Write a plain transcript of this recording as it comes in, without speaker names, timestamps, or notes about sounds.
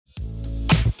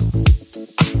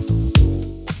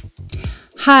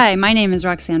Hi, my name is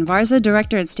Roxanne Varza,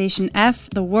 director at Station F,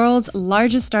 the world's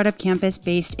largest startup campus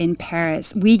based in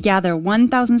Paris. We gather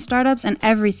 1,000 startups and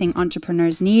everything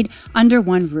entrepreneurs need under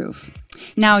one roof.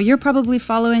 Now, you're probably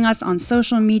following us on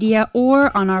social media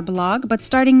or on our blog, but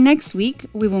starting next week,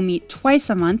 we will meet twice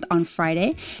a month on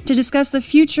Friday to discuss the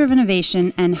future of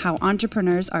innovation and how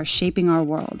entrepreneurs are shaping our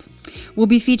world. We'll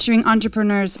be featuring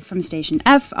entrepreneurs from Station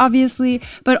F, obviously,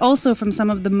 but also from some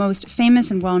of the most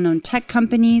famous and well-known tech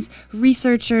companies,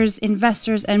 researchers,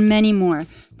 investors, and many more.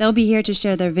 They'll be here to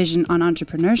share their vision on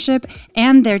entrepreneurship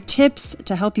and their tips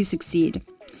to help you succeed.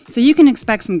 So you can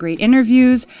expect some great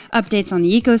interviews, updates on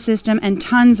the ecosystem, and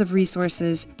tons of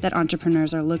resources that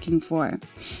entrepreneurs are looking for.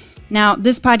 Now,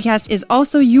 this podcast is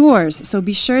also yours, so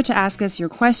be sure to ask us your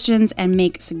questions and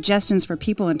make suggestions for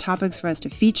people and topics for us to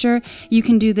feature. You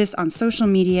can do this on social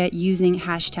media using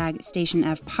hashtag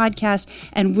StationFpodcast,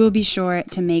 and we'll be sure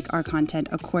to make our content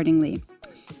accordingly.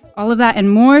 All of that and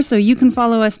more, so you can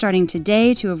follow us starting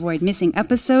today to avoid missing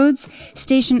episodes.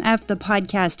 Station F, the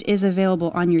podcast, is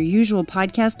available on your usual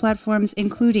podcast platforms,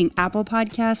 including Apple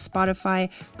Podcasts, Spotify,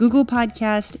 Google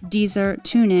Podcast, Deezer,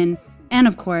 TuneIn, and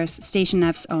of course, Station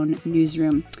F's own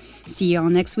newsroom. See you all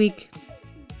next week.